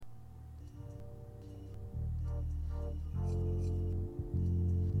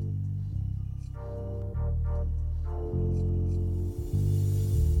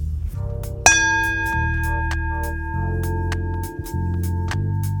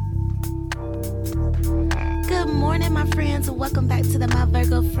morning, my friends. Welcome back to the My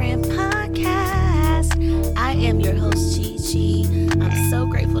Virgo Friend podcast. I am your host, Chi Chi. I'm so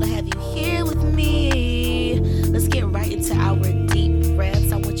grateful to have you here with me. Let's get right into our deep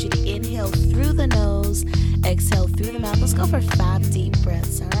breaths. I want you to inhale through the nose, exhale through the mouth. Let's go for 5 deep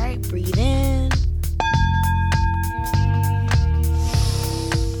breaths. All right, breathe in.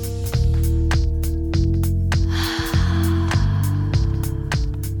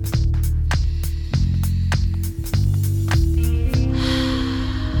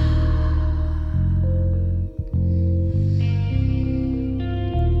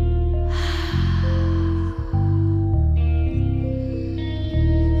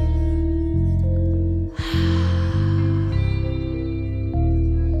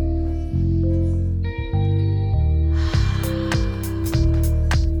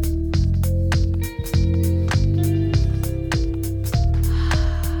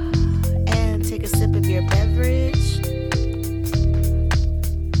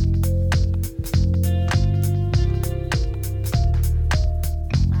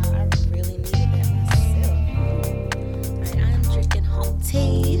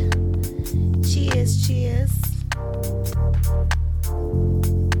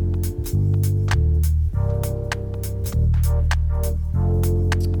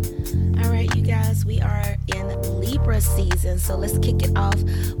 Season. So let's kick it off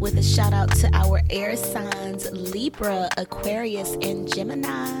with a shout out to our air signs, Libra, Aquarius, and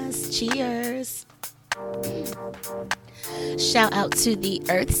Geminis. Cheers. Shout out to the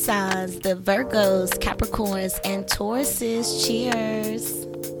earth signs, the Virgos, Capricorns, and Tauruses. Cheers.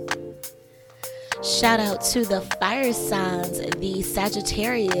 Shout out to the fire signs, the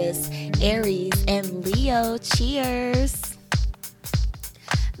Sagittarius, Aries, and Leo. Cheers.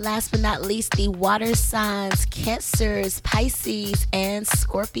 Last but not least, the water signs, Cancers, Pisces, and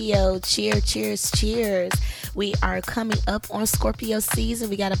Scorpio. Cheers, cheers, cheers. We are coming up on Scorpio season.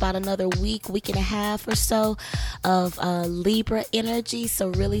 We got about another week and a half or so of Libra energy. So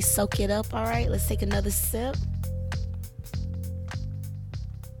really soak it up, all right? Let's take another sip.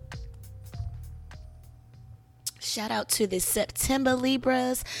 Shout out to the September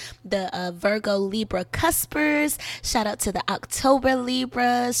Libras, the Virgo Libra Cuspers. Shout out to the October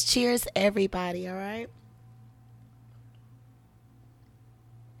Libras. Cheers, everybody, all right?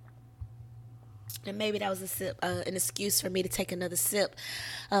 And maybe that was an excuse for me to take another sip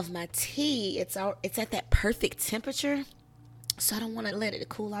of my tea. It's at that perfect temperature. So I don't want to let it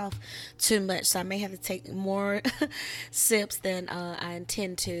cool off too much. So I may have to take more sips than I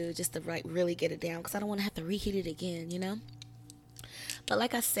intend to, just to really get it down, because I don't want to have to reheat it again, you know. But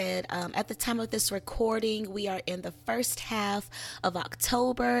like I said, at the time of this recording, we are in the first half of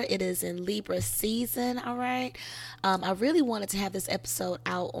October. It is in Libra season, all right? I really wanted to have this episode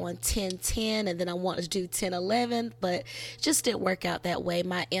out on 10/10, and then I wanted to do 10/11, but just didn't work out that way.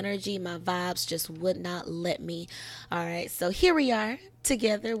 My energy, my vibes just would not let me, all right? So here we are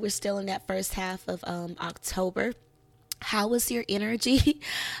together. We're still in that first half of October. How was your energy?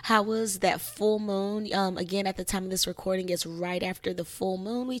 How was that full moon? Again, at the time of this recording, it's right after the full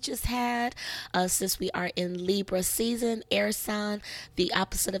moon we just had. Since we are in Libra season, air sign, the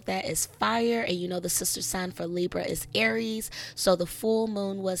opposite of that is fire. And you know the sister sign for Libra is Aries. So the full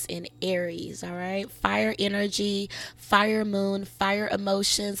moon was in Aries, all right? Fire energy, fire moon, fire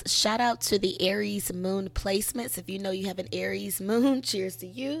emotions. Shout out to the Aries moon placements. If you know you have an Aries moon, cheers to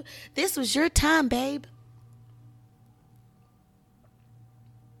you. This was your time, babe.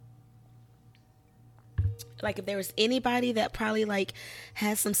 Like, if there was anybody that probably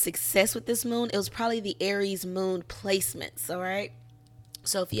had some success with this moon, it was probably the Aries moon placements, all right?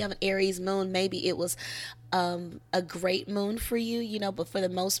 So if you have an Aries moon, maybe it was a great moon for you, you know, but for the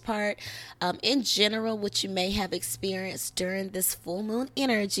most part, in general, what you may have experienced during this full moon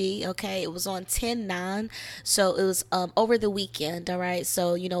energy, okay, it was on 10/9, so it was over the weekend, all right?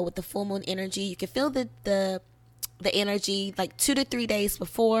 So, you know, with the full moon energy, you can feel the energy like 2 to 3 days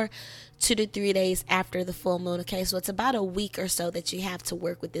before, 2 to 3 days after the full moon. Okay, so it's about a week or so that you have to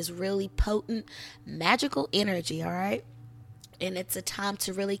work with this really potent magical energy, all right? And it's a time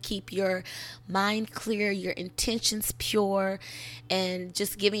to really keep your mind clear, your intentions pure, and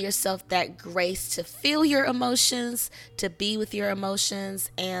just giving yourself that grace to feel your emotions, to be with your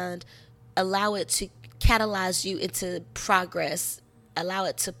emotions, and allow it to catalyze you into progress. Allow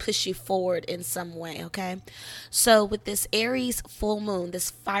it to push you forward in some way, okay? So with this Aries full moon, this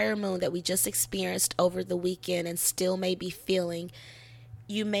fire moon that we just experienced over the weekend and still may be feeling,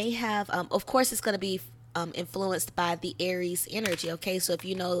 you may have, of course, it's going to be influenced by the Aries energy, okay? So if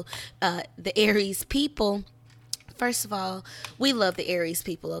you know the Aries people, First of all, we love the Aries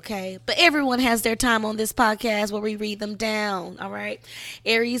people, okay? But everyone has their time on this podcast where we read them down, all right?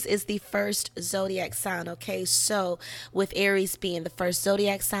 Aries is the first zodiac sign, okay? So, with Aries being the first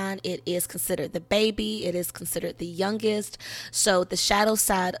zodiac sign, it is considered the baby, it is considered the youngest. So, the shadow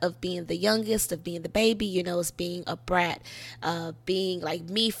side of being the youngest, of being the baby, is being a brat, being like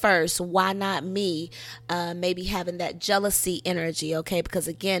me first, why not me? Maybe having that jealousy energy, okay? Because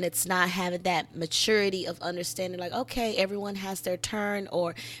again, it's not having that maturity of understanding, like, okay, everyone has their turn,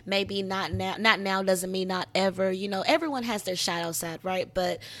 or maybe not now. Not now doesn't mean not ever. Everyone has their shadow side, right?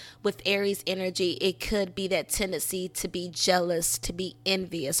 But with Aries energy, it could be that tendency to be jealous, to be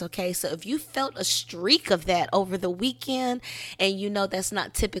envious, okay? So if you felt a streak of that over the weekend, and that's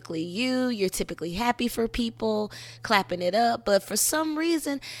not typically you're typically happy for people, clapping it up, but for some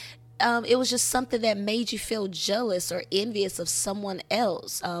reason, it was just something that made you feel jealous or envious of someone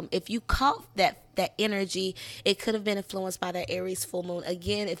else. If you caught that energy, it could have been influenced by that Aries full moon.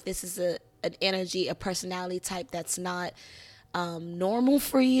 Again, if this is an energy, a personality type that's not normal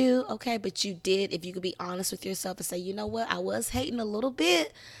for you, okay, but if you could be honest with yourself and say, you know what, I was hating a little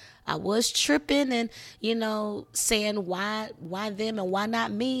bit. I was tripping and, saying why them and why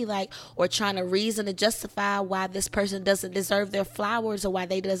not me, like, or trying to reason to justify why this person doesn't deserve their flowers, or why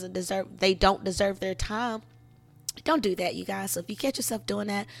they don't deserve their time. Don't do that, you guys. So if you catch yourself doing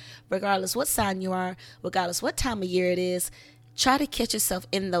that, regardless what sign you are, regardless what time of year it is, try to catch yourself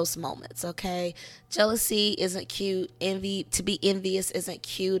in those moments, okay? Jealousy isn't cute. To be envious isn't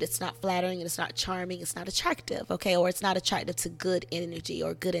cute. It's not flattering, and it's not charming. It's not attractive, okay? Or it's not attractive to good energy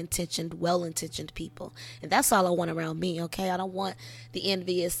or good intentioned, well-intentioned people. And that's all I want around me, okay? I don't want the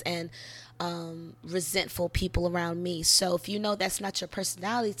envious and resentful people around me. So if that's not your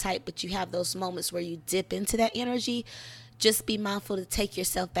personality type, but you have those moments where you dip into that energy, just be mindful to take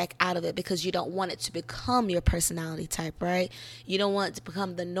yourself back out of it, because you don't want it to become your personality type, right? You don't want it to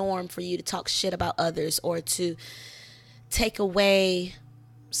become the norm for you to talk shit about others, or to try to take away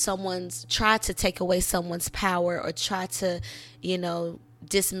someone's power, or try to,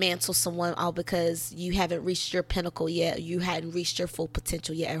 dismantle someone, all because you haven't reached your pinnacle yet, you hadn't reached your full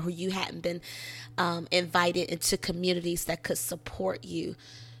potential yet, or you hadn't been invited into communities that could support you.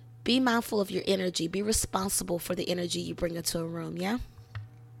 Be mindful of your energy. Be responsible for the energy you bring into a room, yeah?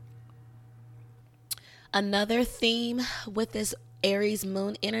 Another theme with this Aries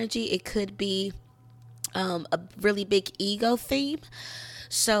moon energy, it could be a really big ego theme.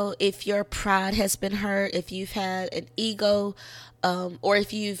 So if your pride has been hurt, if you've had an ego, or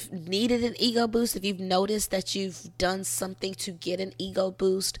if you've needed an ego boost, if you've noticed that you've done something to get an ego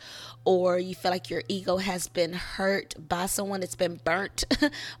boost, or you feel like your ego has been hurt by someone, it's been burnt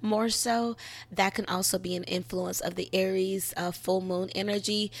more so, that can also be an influence of the Aries full moon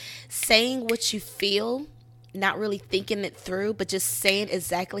energy. Saying what you feel, not really thinking it through, but just saying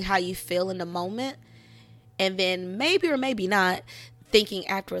exactly how you feel in the moment, and then maybe or maybe not thinking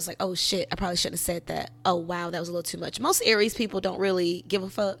afterwards, like, oh shit, I probably shouldn't have said that. Oh wow, that was a little too much. Most Aries people don't really give a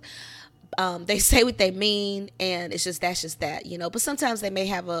fuck. They say what they mean, and that's just that, But sometimes they may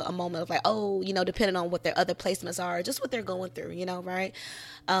have a moment of like, oh, depending on what their other placements are, just what they're going through, right?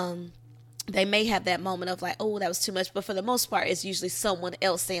 They may have that moment of like, oh, that was too much. But for the most part, it's usually someone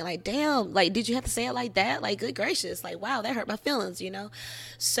else saying like, damn, like, did you have to say it like that? Like, good gracious, like, wow, that hurt my feelings,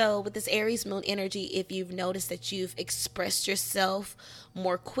 So with this Aries moon energy, if you've noticed that you've expressed yourself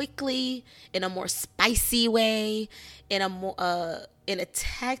more quickly, in a more spicy way, in a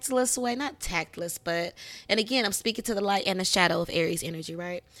tactless way, not tactless, but, and again, I'm speaking to the light and the shadow of Aries energy,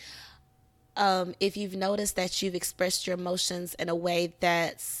 right? If you've noticed that you've expressed your emotions in a way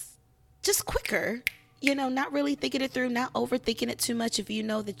that's just quicker, not really thinking it through, not overthinking it too much. If you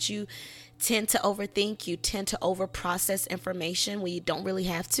know that you tend to overthink, you tend to overprocess information when you don't really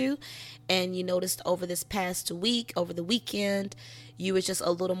have to, and you noticed over this past week, over the weekend, you were just a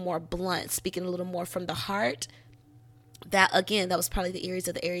little more blunt, speaking a little more from the heart, that was probably the Aries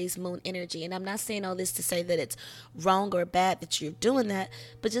of the Aries moon energy. And I'm not saying all this to say that it's wrong or bad that you're doing that,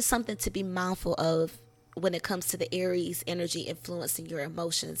 but just something to be mindful of when it comes to the Aries energy influencing your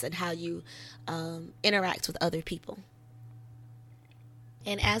emotions and how you interact with other people.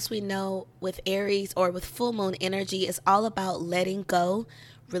 And as we know, with Aries or with full moon energy, it's all about letting go,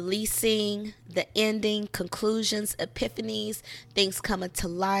 releasing, the ending, conclusions, epiphanies, things coming to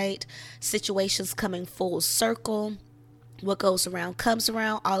light, situations coming full circle. What goes around comes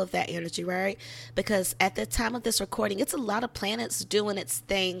around, all of that energy, right? Because at the time of this recording, it's a lot of planets doing its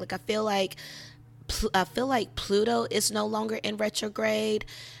thing. Like, I feel like Pluto is no longer in retrograde.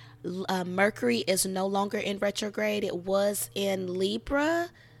 Mercury is no longer in retrograde. It was in Libra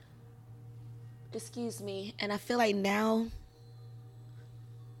Excuse me. And I feel like now,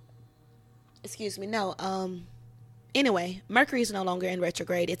 excuse me, no, anyway, Mercury is no longer in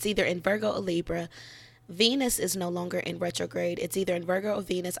retrograde. It's either in Virgo or Libra. Venus is no longer in retrograde. It's either in Virgo or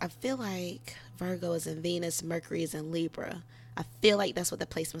Venus. I feel like Virgo is in Venus, Mercury is in Libra. I feel like that's what the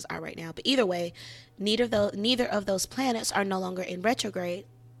placements are right now. But either way, neither of those planets are no longer in retrograde.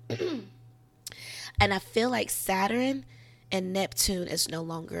 And I feel like Saturn and Neptune is no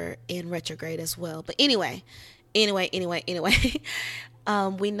longer in retrograde as well. But anyway.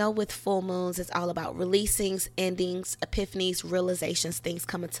 We know with full moons, it's all about releasings, endings, epiphanies, realizations, things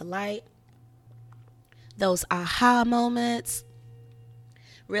coming to light. Those aha moments,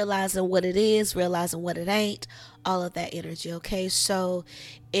 realizing what it is, realizing what it ain't, all of that energy. Okay, so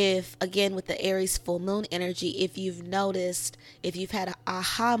if again with the Aries full moon energy, if you've noticed, if you've had an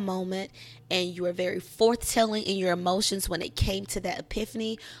aha moment and you were very forthtelling in your emotions when it came to that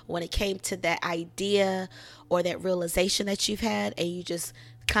epiphany, when it came to that idea or that realization that you've had, and you just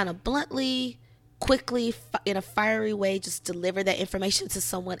kind of bluntly, quickly, in a fiery way, just deliver that information to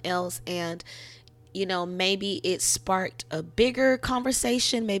someone else, and maybe it sparked a bigger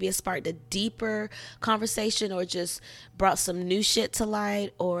conversation, maybe it sparked a deeper conversation, or just brought some new shit to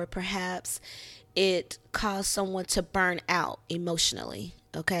light, or perhaps it caused someone to burn out emotionally.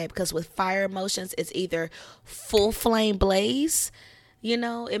 Okay, because with fire emotions, it's either full flame blaze,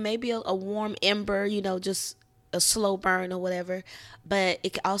 it may be a warm ember, just a slow burn or whatever, but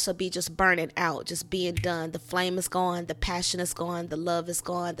it could also be just burning out, just being done. The flame is gone, the passion is gone, the love is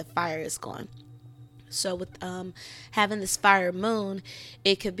gone, the fire is gone. So with having this fire moon,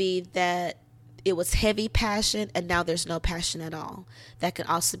 it could be that it was heavy passion and now there's no passion at all. That could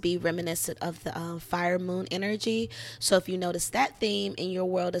also be reminiscent of the fire moon energy. So if you notice that theme in your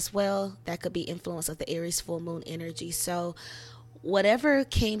world as well, that could be influence of the Aries full moon energy. So whatever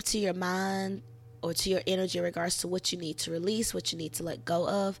came to your mind or to your energy in regards to what you need to release, what you need to let go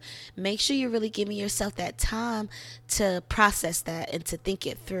of, make sure you're really giving yourself that time to process that and to think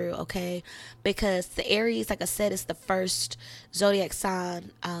it through, because the Aries, like I said, is the first zodiac sign,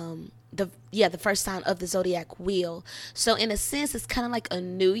 the first sign of the zodiac wheel. So in a sense, it's kind of like a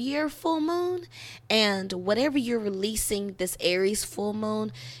new year full moon, and whatever you're releasing this Aries full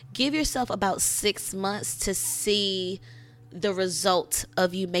moon, give yourself about 6 months to see the result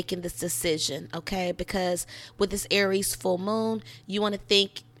of you making this decision, because with this Aries full moon, you want to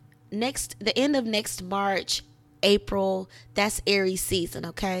think the end of next March, April, that's Aries season,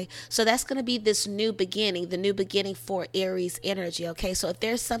 so that's going to be this new beginning, the new beginning for Aries energy. So if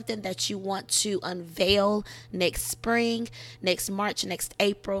there's something that you want to unveil next spring, next March, next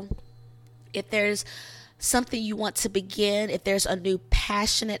April, if there's something you want to begin, if there's a new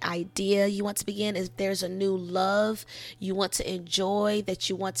passionate idea you want to begin, if there's a new love you want to enjoy, that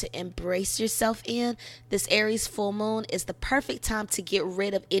you want to embrace yourself in, this Aries full moon is the perfect time to get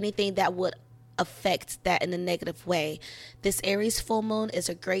rid of anything that would affect that in a negative way. This Aries full moon is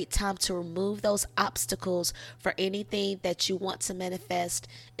a great time to remove those obstacles for anything that you want to manifest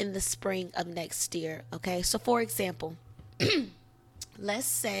in the spring of next year. So for example, let's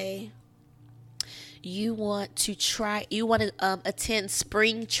say you want to attend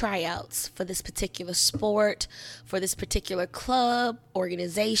spring tryouts for this particular sport, for this particular club,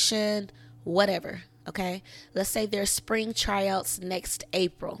 organization, whatever. Let's say there's spring tryouts next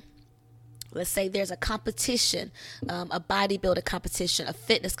April. Let's say there's a competition, a bodybuilder competition, a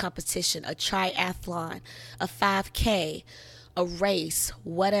fitness competition, a triathlon, a 5K, a race,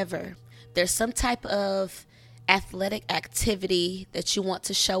 whatever. There's some type of athletic activity that you want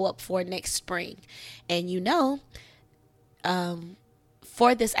to show up for next spring, and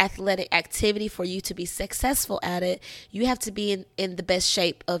for this athletic activity, for you to be successful at it, you have to be in the best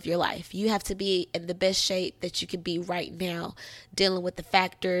shape of your life. You have to be in the best shape that you can be right now, dealing with the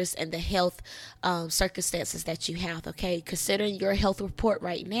factors and the health circumstances that you have. Considering your health report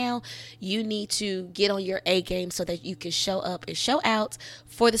right now, you need to get on your A game so that you can show up and show out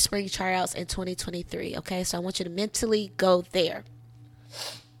for the spring tryouts in 2023. So I want you to mentally go there.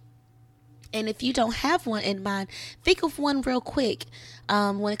 And if you don't have one in mind, think of one real quick.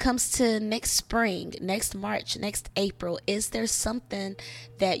 When it comes to next spring, next March, next April, is there something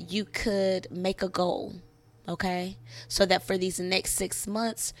that you could make a goal? So that for these next 6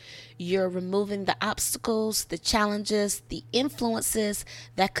 months, you're removing the obstacles, the challenges, the influences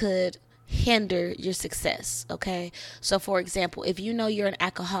that could hinder your success. Okay. So for example, if you know you're an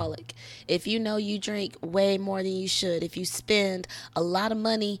alcoholic, if you know you drink way more than you should, if you spend a lot of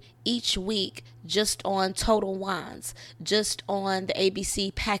money each week just on Total Wines, just on the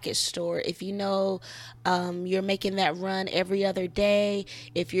ABC package store, if you know you're making that run every other day,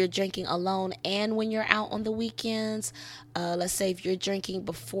 if you're drinking alone and when you're out on the weekends, let's say if you're drinking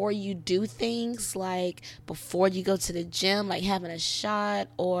before you do things, like before you go to the gym, like having a shot,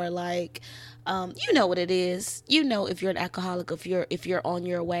 or like you know what it is. You know if you're an alcoholic, if you're on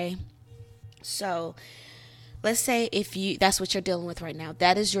your way. So let's say if you that's what you're dealing with right now.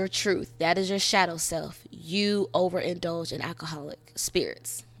 That is your truth. That is your shadow self. You overindulge in alcoholic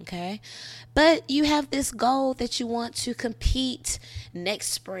spirits. Okay. But you have this goal that you want to compete next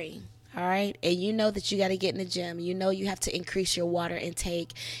spring. All right. And you know that you got to get in the gym. You know you have to increase your water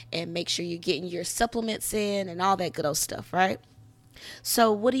intake and make sure you're getting your supplements in and all that good old stuff. Right.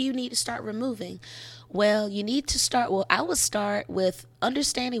 So, what do you need to start removing? Well, you need to start. Well, I would start with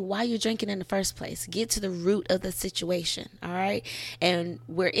understanding why you're drinking in the first place. Get to the root of the situation. All right. And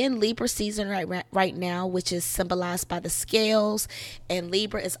we're in Libra season right now, which is symbolized by the scales. And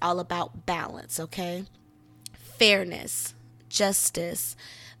Libra is all about balance. Okay. Fairness, justice,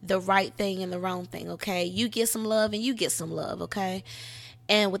 the right thing and the wrong thing. Okay. You get some love and you get some love. Okay.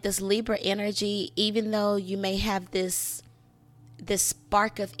 And with this Libra energy, even though you may have this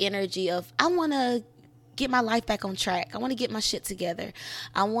spark of energy of I want to get my life back on track. I want to get my shit together.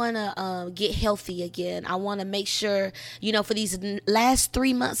 I want to get healthy again. I want to make sure, for these last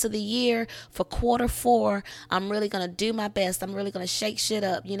 3 months of the year, for quarter 4, I'm really going to do my best. I'm really going to shake shit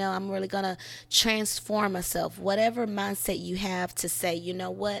up. I'm really going to transform myself. Whatever mindset you have to say, you know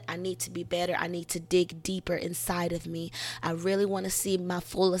what? I need to be better. I need to dig deeper inside of me. I really want to see my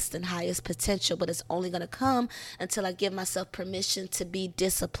fullest and highest potential, but it's only going to come until I give myself permission to be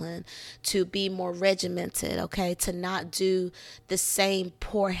disciplined, to be more regimented. Okay, to not do the same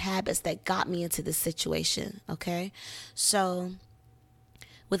poor habits that got me into this situation. Okay, so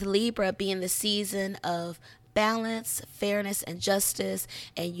with Libra being the season of balance, fairness, and justice,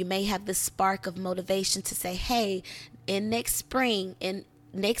 and you may have this spark of motivation to say, hey, in next spring, in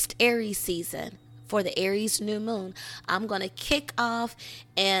next Aries season, for the Aries new moon, I'm going to kick off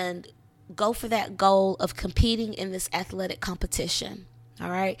and go for that goal of competing in this athletic competition.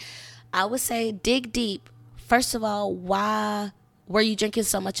 All right. I would say dig deep. First of all, why were you drinking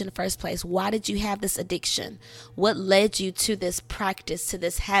so much in the first place? Why did you have this addiction? What led you to this practice, to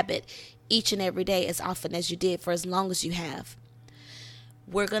this habit each and every day as often as you did for as long as you have?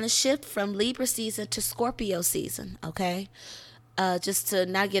 We're going to shift from Libra season to Scorpio season, okay? Just to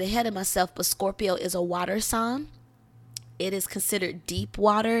not get ahead of myself, but Scorpio is a water sign. It is considered deep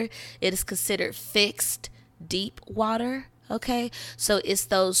water. It is considered fixed deep water. Okay, so it's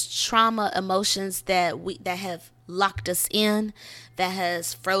those trauma emotions that have locked us in, that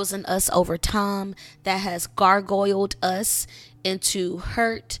has frozen us over time, that has gargoyled us into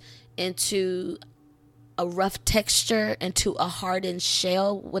hurt, into a rough texture, into a hardened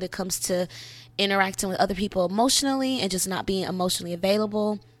shell when it comes to interacting with other people emotionally and just not being emotionally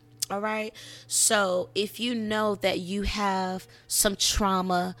available. All right, so if you know that you have some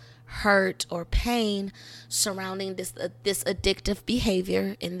trauma, hurt, or pain surrounding this addictive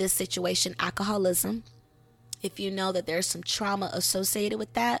behavior, in this situation alcoholism, if you know that there's some trauma associated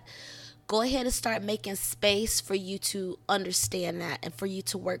with that, go ahead and start making space for you to understand that and for you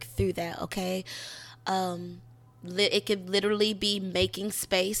to work through that. Okay, it could literally be making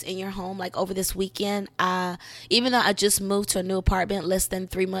space in your home. Like over this weekend, even though I just moved to a new apartment less than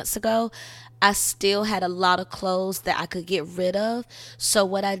 3 months ago, I still had a lot of clothes that I could get rid of. So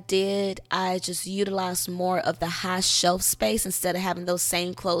what I did, I just utilized more of the high shelf space instead of having those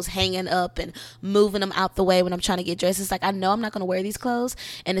same clothes hanging up and moving them out the way when I'm trying to get dressed. It's like, I know I'm not going to wear these clothes.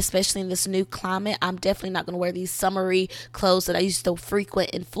 And especially in this new climate, I'm definitely not going to wear these summery clothes that I used to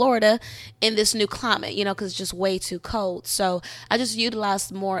frequent in Florida in this new climate, because it's just way too cold. So I just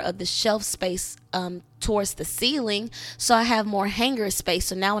utilized more of the shelf space towards the ceiling, so I have more hanger space.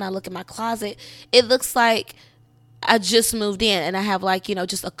 So now when I look at my closet, it looks like I just moved in and I have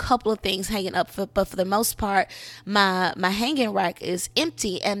just a couple of things hanging up, but for the most part, my hanging rack is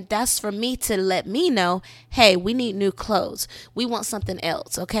empty. And that's for me to let me know, hey, we need new clothes. We want something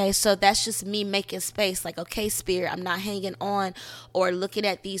else. Okay. So that's just me making space. Like, okay, Spirit, I'm not hanging on or looking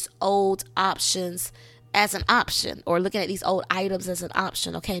at these old options as an option, or looking at these old items as an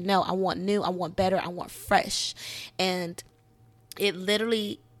option. Okay, no, I want new, I want better, I want fresh. And it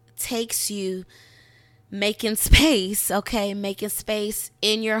literally takes you making space, okay? Making space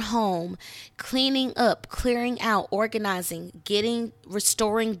in your home, cleaning up, clearing out, organizing,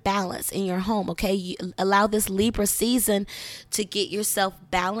 restoring balance in your home, okay? You allow this Libra season to get yourself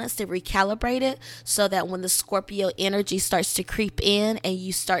balanced and recalibrated so that when the Scorpio energy starts to creep in and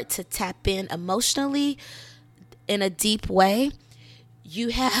you start to tap in emotionally in a deep way, you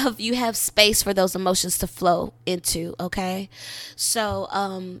have space for those emotions to flow into, okay?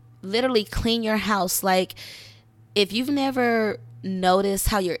 So literally clean your house. Like, if you've never noticed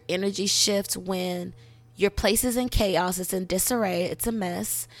how your energy shifts when your place is in chaos, it's in disarray, it's a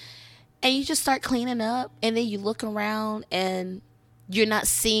mess, and you just start cleaning up, and then you look around and you're not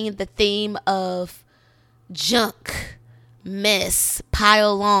seeing the theme of junk, mess,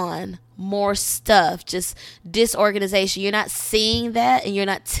 pile on, more stuff, just disorganization. You're not seeing that, and you're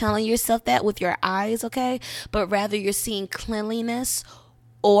not telling yourself that with your eyes, okay? But rather you're seeing cleanliness,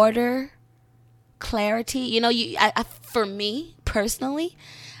 order, clarity. For me personally,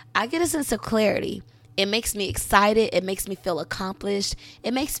 I get a sense of clarity. It makes me excited. It makes me feel accomplished.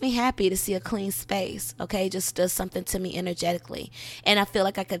 It makes me happy to see a clean space, okay? It just does something to me energetically. And I feel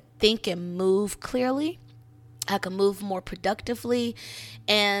like I could think and move clearly. I can move more productively.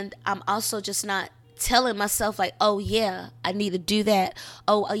 And I'm also just not telling myself like, oh yeah, I need to do that.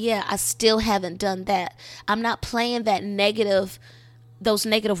 Oh yeah, I still haven't done that. I'm not playing those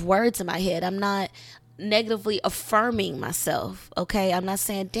negative words in my head. I'm not negatively affirming myself, okay? I'm not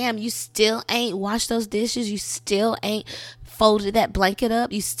saying, damn, you still ain't washed those dishes. You still ain't folded that blanket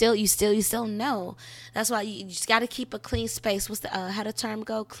up. You still no. That's why you just got to keep a clean space. What's the how the term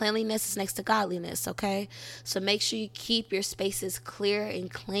go? Cleanliness is next to godliness, okay? So make sure you keep your spaces clear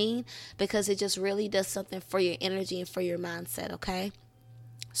and clean, because it just really does something for your energy and for your mindset, okay?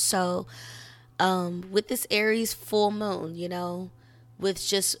 So with this Aries full moon, with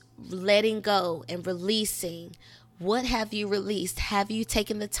just letting go and releasing, what have you released? Have you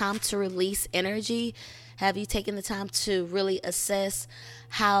taken the time to release energy? Have you taken the time to really assess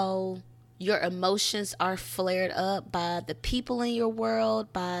how your emotions are flared up by the people in your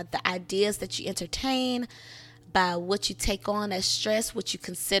world, by the ideas that you entertain, by what you take on as stress, what you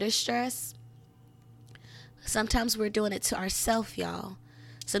consider stress? Sometimes we're doing it to ourselves, y'all.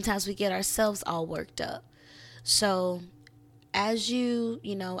 Sometimes we get ourselves all worked up. So as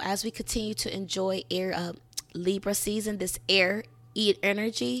as we continue to enjoy Libra season, this air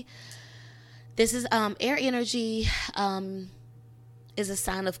energy, this is air energy is a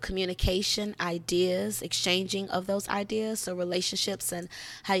sign of communication, ideas, exchanging of those ideas, so relationships and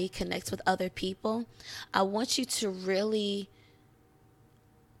how you connect with other people. I want you to really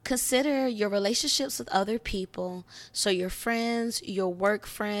consider your relationships with other people. So your friends, your work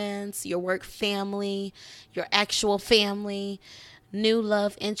family, your actual family, new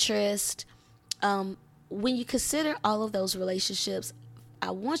love interest. When you consider all of those relationships,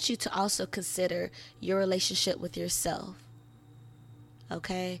 I want you to also consider your relationship with yourself.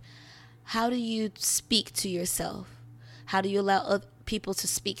 Okay? How do you speak to yourself? How do you allow other people to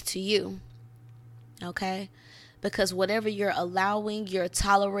speak to you? Okay? Because whatever you're allowing, you're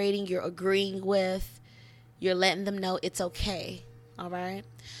tolerating, you're agreeing with, you're letting them know it's okay. All right?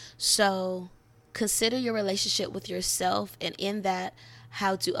 So consider your relationship with yourself, and in that,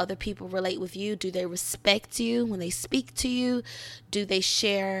 how do other people relate with you? Do they respect you when they speak to you? Do they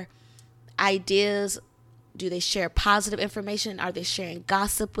share ideas? Do they share positive information? Are they sharing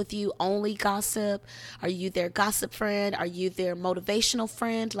gossip with you? Only gossip? Are you their gossip friend? Are you their motivational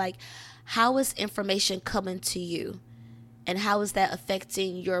friend? Like, how is information coming to you? And how is that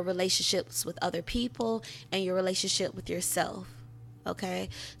affecting your relationships with other people and your relationship with yourself? Okay?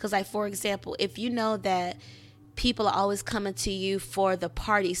 Because, like, for example, if you know that people are always coming to you for the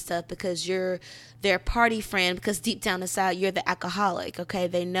party stuff because you're their party friend, because deep down inside you're the alcoholic, okay?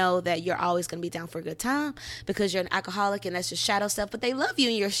 They know that you're always going to be down for a good time because you're an alcoholic, and that's your shadow self. But they love you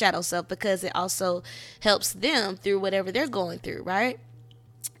in your shadow self because it also helps them through whatever they're going through, right?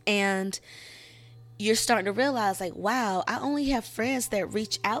 And you're starting to realize, like, wow, I only have friends that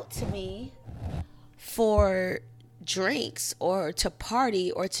reach out to me for drinks or to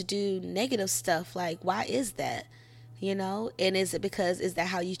party or to do negative stuff. Like, why is that? And is that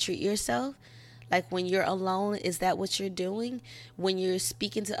how you treat yourself? Like, when you're alone, is that what you're doing? When you're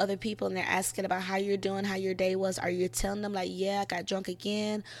speaking to other people and they're asking about how you're doing, how your day was, are you telling them like, yeah, I got drunk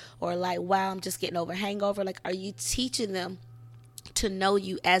again? Or like, wow, I'm just getting over a hangover? Like, are you teaching them to know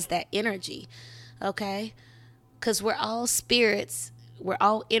you as that energy? Okay? Because we're all spirits, we're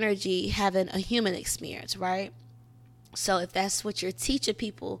all energy having a human experience, right? So if that's what you're teaching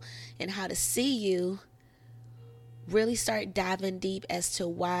people and how to see you, really start diving deep as to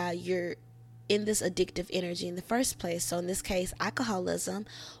why you're in this addictive energy in the first place. So in this case, alcoholism,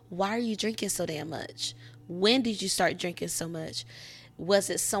 why are you drinking so damn much? When did you start drinking so much?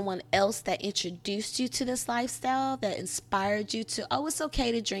 Was it someone else that introduced you to this lifestyle, that inspired you to, oh, it's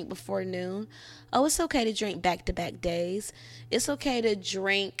okay to drink before noon. Oh, it's okay to drink back-to-back days. It's okay to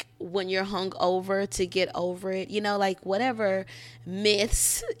drink when you're hungover to get over it. You know, like whatever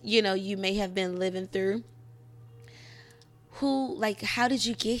myths, you may have been living through. How did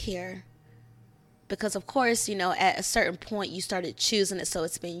you get here? Because of course, at a certain point you started choosing it. So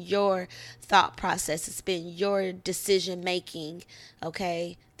it's been your thought process. It's been your decision making,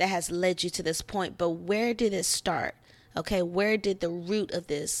 okay, that has led you to this point. But where did it start? Okay, where did the root of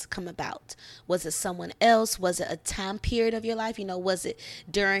this come about? Was it someone else? Was it a time period of your life? Was it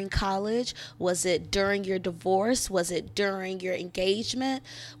during college? Was it during your divorce? Was it during your engagement?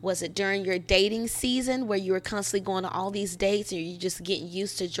 Was it during your dating season where you were constantly going on all these dates and you're just getting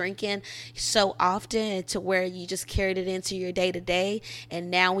used to drinking so often to where you just carried it into your day to day?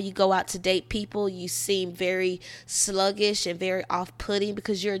 And now when you go out to date people, you seem very sluggish and very off-putting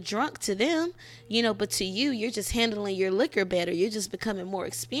because you're drunk to them, but to you, you're just handling your liquor better. You're just becoming more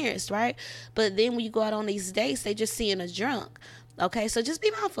experienced, right? But then when you go out on these dates, they just seeing a drunk. Okay, so just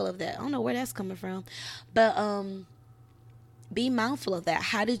be mindful of that. I don't know where that's coming from, but be mindful of that.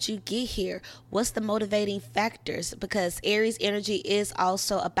 How did you get here? What's the motivating factors? Because Aries energy is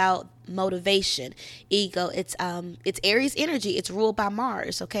also about motivation, ego. It's Aries energy. It's ruled by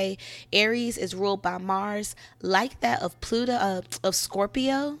Mars. Okay, Aries is ruled by Mars, like that of Pluto, of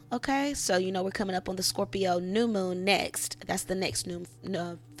Scorpio. Okay, so we're coming up on the Scorpio new moon next. That's the next new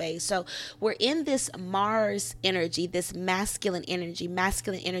phase. So we're in this Mars energy, this masculine energy.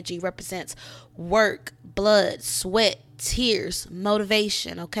 Masculine energy represents work, blood, sweat, tears,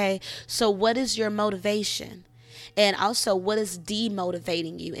 motivation. Okay, so what is your motivation? And also, what is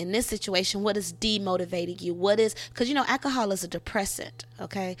demotivating you in this situation? What is demotivating you? Because alcohol is a depressant.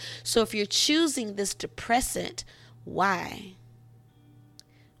 Okay, so if you're choosing this depressant, why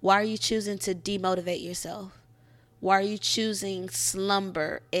are you choosing to demotivate yourself? Why are you choosing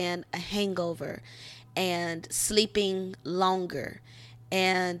slumber and a hangover and sleeping longer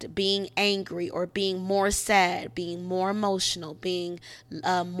and being angry or being more sad, being more emotional, being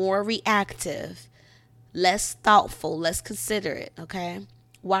more reactive, less thoughtful, less considerate? Okay,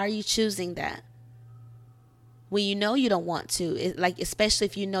 why are you choosing that when you don't want to? Especially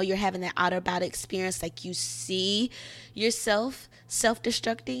if you're having that out of body experience, like you see yourself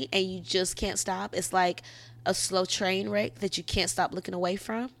self-destructing and you just can't stop. It's like a slow train wreck that you can't stop looking away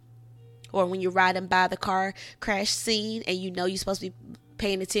from. Or when you're riding by the car crash scene and you're supposed to be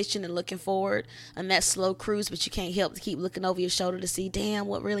paying attention and looking forward on that slow cruise, but you can't help to keep looking over your shoulder to see, damn,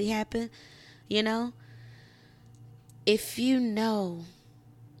 what really happened? If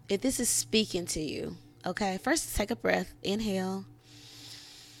if this is speaking to you, okay, first take a breath, inhale.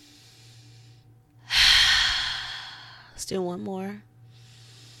 Let's do one more.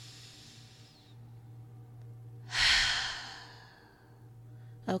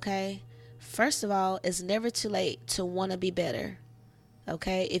 Okay, first of all, it's never too late to want to be better.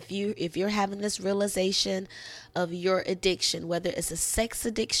 Okay, if you're having this realization of your addiction, whether it's a sex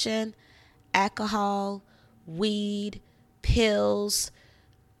addiction, alcohol, weed, pills,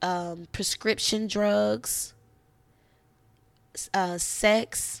 prescription drugs,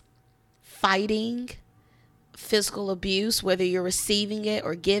 sex, fighting, physical abuse, whether you're receiving it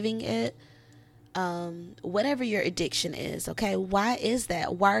or giving it, whatever your addiction is, okay, why is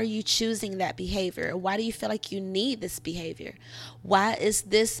that? Why are you choosing that behavior? Why do you feel like you need this behavior? Why is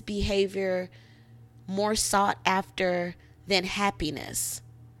this behavior more sought after than happiness,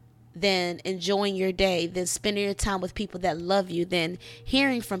 than enjoying your day, than spending your time with people that love you, than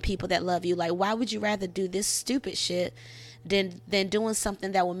hearing from people that love you? Like, why would you rather do this stupid shit than doing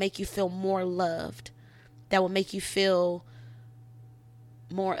something that will make you feel more loved, that will make you feel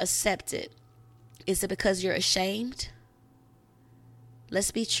more accepted? Is it because you're ashamed? Let's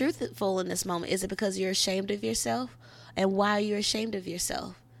be truthful in this moment. Is it because you're ashamed of yourself? And why are you ashamed of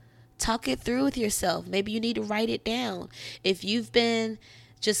yourself? Talk it through with yourself. Maybe you need to write it down. If you've been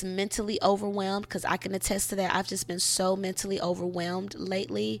just mentally overwhelmed, because I can attest to that. I've just been so mentally overwhelmed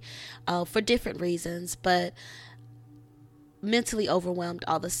lately for different reasons, but mentally overwhelmed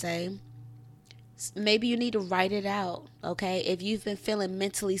all the same. Maybe you need to write it out, okay? If you've been feeling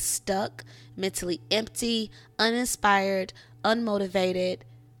mentally stuck, mentally empty, uninspired, unmotivated,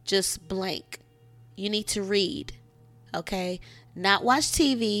 just blank, you need to read, okay? Not watch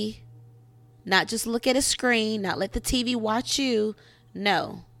TV, not just look at a screen, not let the TV watch you.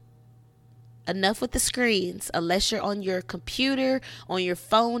 No. Enough with the screens. Unless you're on your computer, on your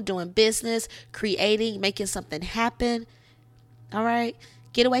phone, doing business, creating, making something happen. All right?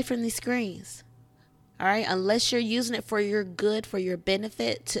 Get away from these screens. All right? Unless you're using it for your good, for your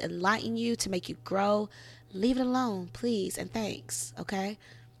benefit, to enlighten you, to make you grow, leave it alone, please, and thanks. Okay?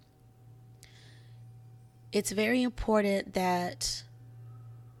 It's very important that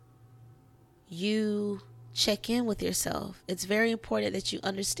you check in with yourself. It's very important that you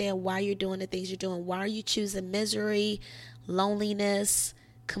understand why you're doing the things you're doing. Why are you choosing misery, loneliness,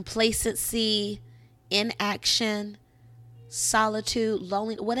 complacency, inaction, solitude,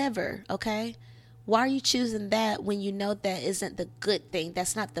 lonely, whatever, okay? Why are you choosing that when you know that isn't the good thing?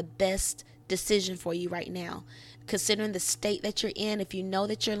 That's not the best decision for you right now. Considering the state that you're in, if you know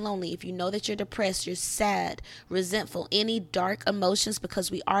that you're lonely, if you know that you're depressed, you're sad, resentful, any dark emotions,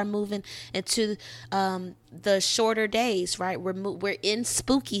 because we are moving into the shorter days, right? We're in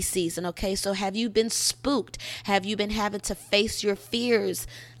spooky season, okay? So have you been spooked? Have you been having to face your fears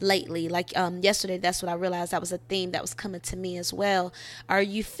lately? Like yesterday, that's what I realized, that was a theme that was coming to me as well. Are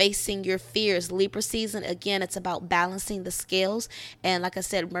you facing your fears? Libra season, again, it's about balancing the scales. And like I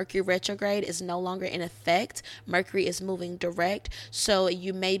said, Mercury retrograde is no longer in effect. Mercury is moving direct. So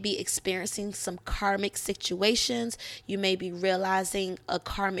you may be experiencing some karmic situations. You may be realizing a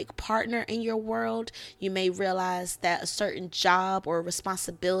karmic partner in your world. You may realize that a certain job or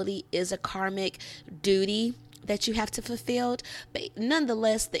responsibility is a karmic duty that you have to fulfill. But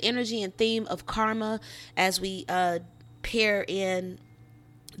nonetheless, the energy and theme of karma, as we pair in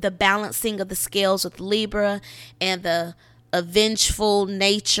the balancing of the scales with Libra and the a vengeful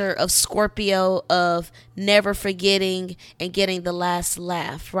nature of Scorpio, of never forgetting and getting the last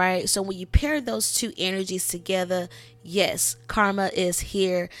laugh, right? So when you pair those two energies together, yes, karma is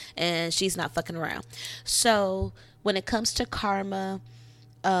here and she's not fucking around. So when it comes to karma,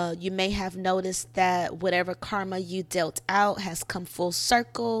 you may have noticed that whatever karma you dealt out has come full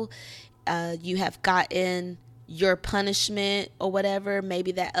circle. You have gotten your punishment or whatever.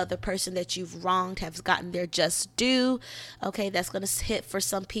 Maybe that other person that you've wronged has gotten their just due. Okay, that's going to hit for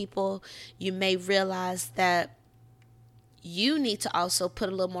some people. You may realize that you need to also put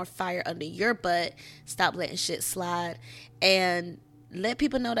a little more fire under your butt. Stop letting shit slide and let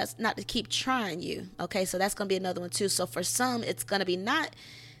people know that's not to keep trying you. Okay, so that's going to be another one too. So for some, it's going to be not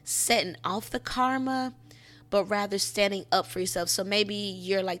setting off the karma, but rather standing up for yourself. So maybe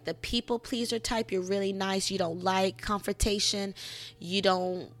you're like the people pleaser type. You're really nice. You don't like confrontation. You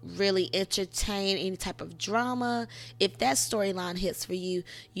don't really entertain any type of drama. If that storyline hits for you,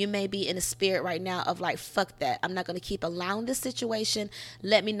 you may be in a spirit right now of like, fuck that. I'm not going to keep allowing this situation.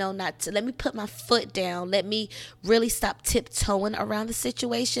 Let me know not to. Let me put my foot down. Let me really stop tiptoeing around the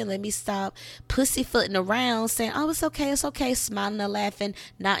situation. Let me stop pussyfooting around saying, oh, it's okay, smiling and laughing,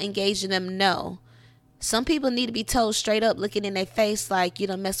 not engaging them. No. Some people need to be told straight up, looking in their face like you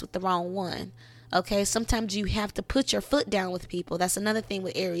done messed with the wrong one. Okay, sometimes you have to put your foot down with people. That's another thing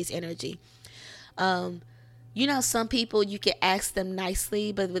with Aries energy. Some people you can ask them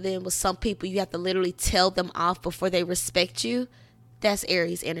nicely, but then with some people you have to literally tell them off before they respect you. That's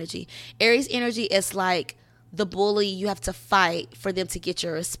Aries energy. Aries energy is like the bully you have to fight for them to get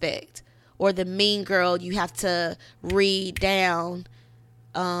your respect, or the mean girl you have to read down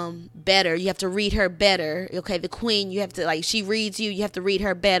better. You have to read her better. Okay, the queen, you have to, like, she reads you have to read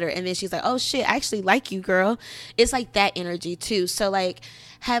her better, and then she's like, oh shit, I actually like you, girl. It's like that energy too. So like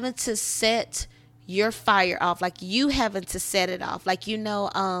having to set your fire off, like you having to set it off, like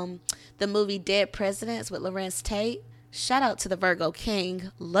the movie Dead Presidents with Lorenz Tate. Shout out to the Virgo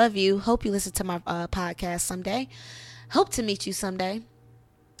King. Love you. Hope you listen to my podcast someday. Hope to meet you someday.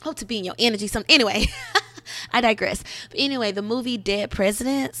 Hope to be in your energy anyway. I digress. But anyway, the movie Dead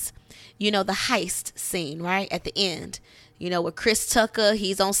Presidents, the heist scene, right? At the end, with Chris Tucker,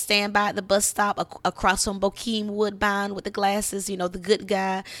 he's on standby at the bus stop across from Bokeem Woodbine with the glasses, the good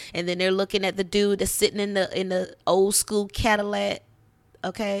guy. And then they're looking at the dude that's sitting in the old school Cadillac.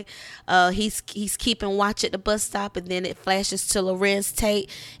 Okay, he's keeping watch at the bus stop, and then it flashes to Lorenz Tate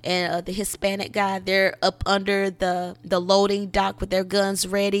and the Hispanic guy. They're up under the loading dock with their guns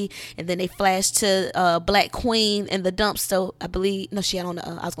ready, and then they flash to Black Queen in the dumpster. I believe she had on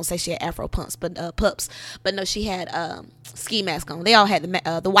I was gonna say she had Afro pups, but no, she had ski mask on. They all had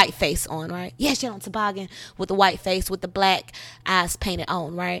the white face on, right? Yeah, she had on toboggan with the white face with the black eyes painted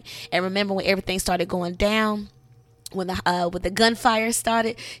on, right? And remember when everything started going down? When the gunfire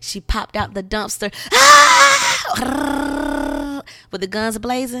started, she popped out the dumpster with the guns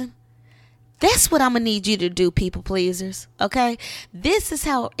blazing. That's what I'm going to need you to do, people pleasers. Okay? This is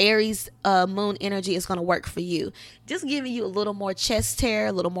how Aries moon energy is going to work for you. Just giving you a little more chest hair,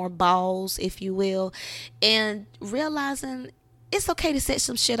 a little more balls, if you will, and realizing it's okay to set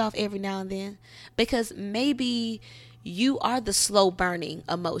some shit off every now and then, because maybe you are the slow burning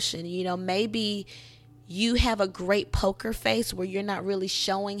emotion. Maybe you have a great poker face where you're not really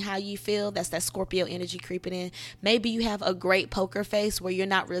showing how you feel. That's that Scorpio energy creeping in. Maybe you have a great poker face where you're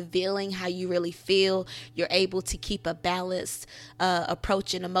not revealing how you really feel. You're able to keep a balanced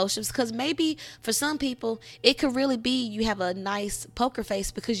approach in emotions, because maybe for some people it could really be you have a nice poker face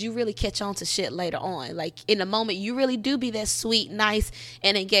because you really catch on to shit later on. Like in the moment you really do be that sweet, nice,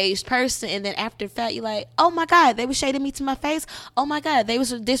 and engaged person, and then after the fact you're like, oh my God, they were shading me to my face. Oh my God, they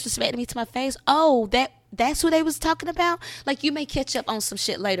was disrespecting me to my face. Oh, that's what they was talking about. Like, you may catch up on some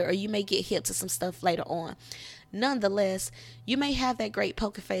shit later, or you may get hip to some stuff later on. Nonetheless, you may have that great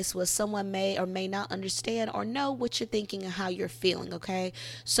poker face where someone may or may not understand or know what you're thinking and how you're feeling, okay?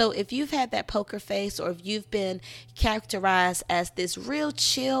 So if you've had that poker face, or if you've been characterized as this real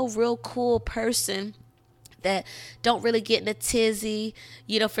chill, real cool person that don't really get in a tizzy,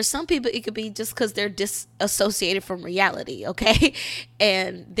 for some people it could be just because they're disassociated from reality, okay?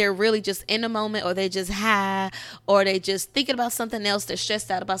 And they're really just in a moment, or they're just high, or they just thinking about something else, they're stressed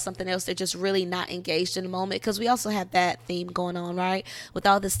out about something else, they're just really not engaged in the moment, because we also have that theme going on, right? With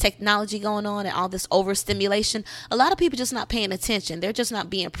all this technology going on and all this overstimulation, a lot of people just not paying attention. They're just not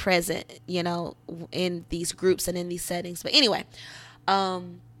being present, in these groups and in these settings. But anyway,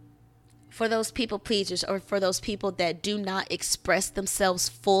 for those people pleasers, or for those people that do not express themselves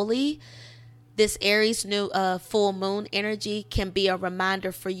fully, this Aries new full moon energy can be a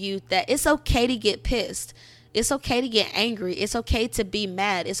reminder for you that it's okay to get pissed. It's okay to get angry. It's okay to be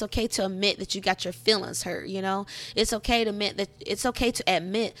mad. It's okay to admit that you got your feelings hurt. It's okay to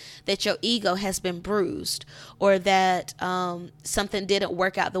admit that your ego has been bruised, or that something didn't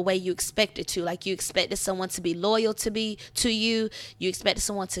work out the way you expected to. Like, you expected someone to be loyal to you. You expected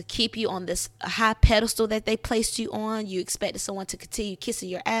someone to keep you on this high pedestal that they placed you on. You expected someone to continue kissing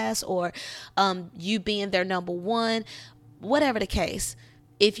your ass, or you being their number one. Whatever the case.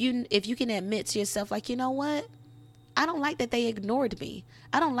 If you can admit to yourself, like, you know what? I don't like that they ignored me.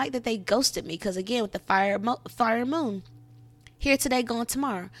 I don't like that they ghosted me. Because again, with the fire moon, here today, gone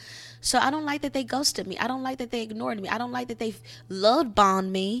tomorrow. So I don't like that they ghosted me. I don't like that they ignored me. I don't like that they love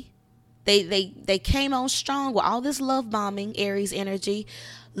bombed me. They came on strong with all this love bombing, Aries energy.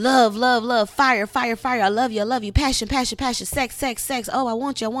 Love, love, love, fire, fire, fire. I love you, passion, passion, passion, sex, sex, sex. Oh, I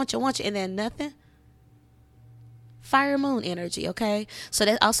want you, I want you, I want you. And then nothing. Fire moon energy, okay? So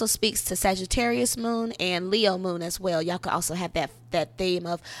that also speaks to Sagittarius moon and Leo moon as well. Y'all could also have that theme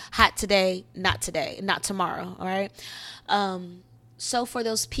of hot today, not tomorrow, all right? So for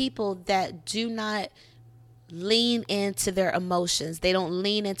those people that do not lean into their emotions, they don't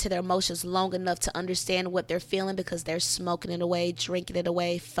lean into their emotions long enough to understand what they're feeling, because they're smoking it away, drinking it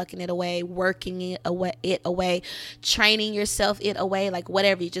away, fucking it away, working it away, training yourself it away, like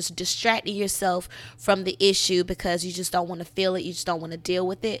whatever. You're just distracting yourself from the issue because you just don't want to feel it. You just don't want to deal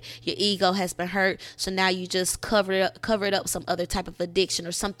with it. Your ego has been hurt, so now you just cover it up some other type of addiction,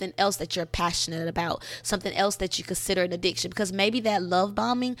 or something else that you're passionate about, something else that you consider an addiction, because maybe that love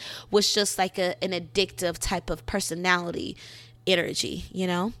bombing was just like an addictive type of personality energy,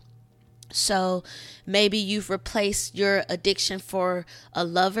 So maybe you've replaced your addiction for a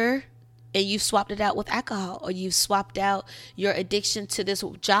lover, and you've swapped it out with alcohol, or you've swapped out your addiction to this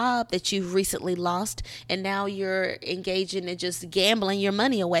job that you've recently lost, and now you're engaging in just gambling your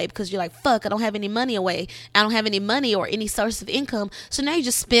money away, because you're like, fuck, I don't have any money away. I don't have any money or any source of income. So now you're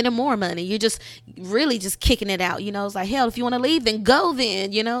just spending more money. You're just really just kicking it out. It's like, hell, if you want to leave, then go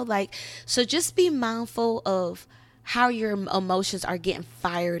then, so just be mindful of how your emotions are getting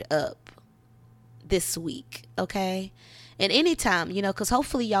fired up this week. Okay. And anytime, because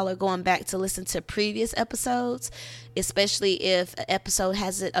hopefully y'all are going back to listen to previous episodes, especially if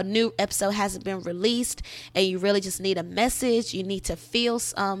a new episode hasn't been released, and you really just need a message, you need to feel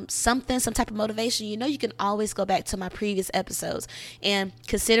something, some type of motivation, you can always go back to my previous episodes. And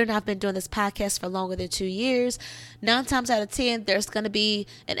considering I've been doing this podcast for longer than 2 years, 9 times out of 10, there's going to be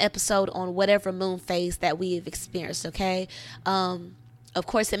an episode on whatever moon phase that we've experienced, okay? Of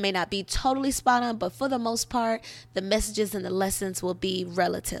course, it may not be totally spot on, but for the most part, the messages and the lessons will be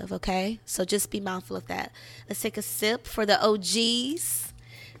relative, okay? So just be mindful of that. Let's take a sip for the OGs.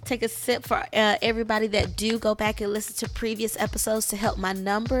 Take a sip for everybody that do go back and listen to previous episodes to help my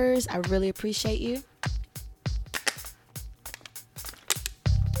numbers. I really appreciate you.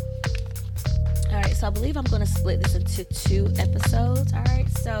 All right, so I believe I'm going to split this into 2 episodes. All right,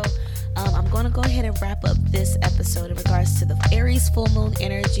 so I'm going to go ahead and wrap up this episode in regards to the Aries full moon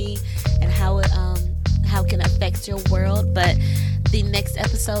energy and how it can affect your world. But the next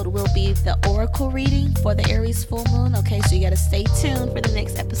episode will be the oracle reading for the Aries full moon. Okay, so you got to stay tuned for the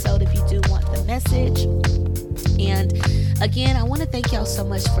next episode if you do want the message. And again, I want to thank y'all so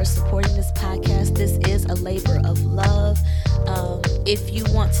much for supporting this podcast. This is a labor of love. If you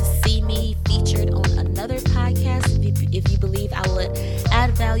want to see me featured on another podcast, if you believe I would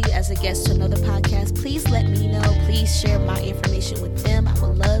add value as a guest to another podcast, please let me know. Please share my information with them. I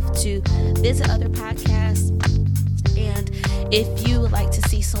would love to visit other podcasts. And if you would like to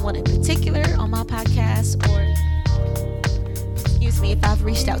see someone in particular on my podcast, or if I've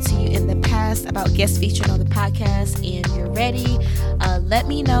reached out to you in the past about guest featuring on the podcast and you're ready, let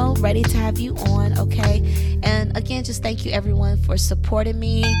me know. Ready to have you on, okay? And again, just thank you everyone for supporting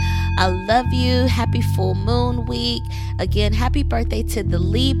me. I love you. Happy full moon week. Again, happy birthday to the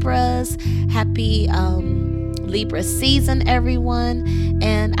Libras. Happy Libra season, everyone.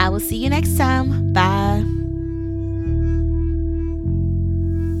 And I will see you next time. Bye.